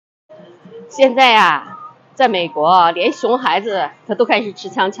现在呀，在美国连熊孩子他都开始持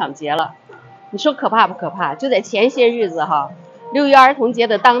枪抢劫了，你说可怕不可怕？就在前些日子6月儿童节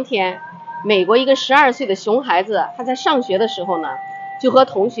的当天，美国一个12岁的熊孩子，他在上学的时候呢，就和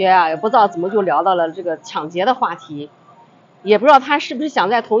同学也不知道怎么就聊到了这个抢劫的话题，也不知道他是不是想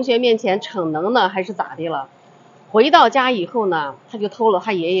在同学面前逞能呢，还是咋的了。回到家以后呢，他就偷了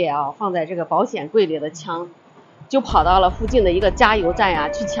他爷爷放在这个保险柜里的枪，就跑到了附近的一个加油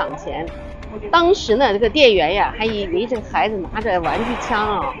站去抢钱。当时呢，这个店员还以为这个孩子拿着玩具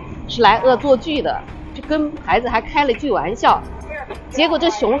枪是来恶作剧的，就跟孩子还开了句玩笑。结果这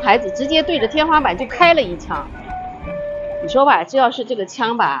熊孩子直接对着天花板就开了一枪。你说吧，这要是这个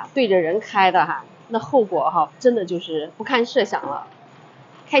枪对着人开的那后果真的就是不堪设想了。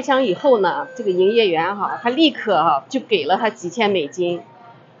开枪以后呢，这个营业员他立刻就给了他几千美金。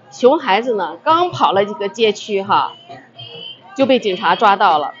熊孩子呢刚跑了几个街区就被警察抓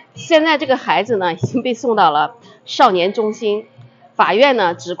到了。现在这个孩子呢已经被送到了少年中心，法院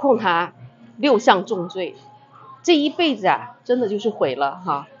呢指控他6项重罪。这一辈子真的就是毁了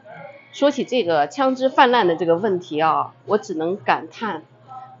说起这个枪支泛滥的这个问题我只能感叹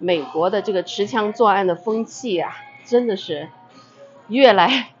美国的这个持枪作案的风气真的是越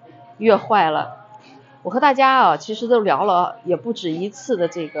来越坏了。我和大家其实都聊了也不止一次的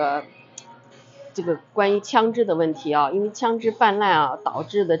这个关于枪支的问题因为枪支泛滥导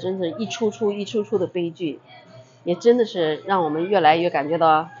致的真是一出出的悲剧，也真的是让我们越来越感觉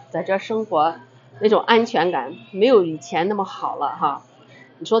到在这生活那种安全感没有以前那么好了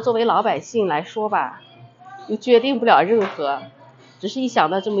你说作为老百姓来说吧，又决定不了任何，只是一想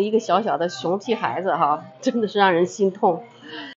到这么一个小小的熊屁孩子真的是让人心痛。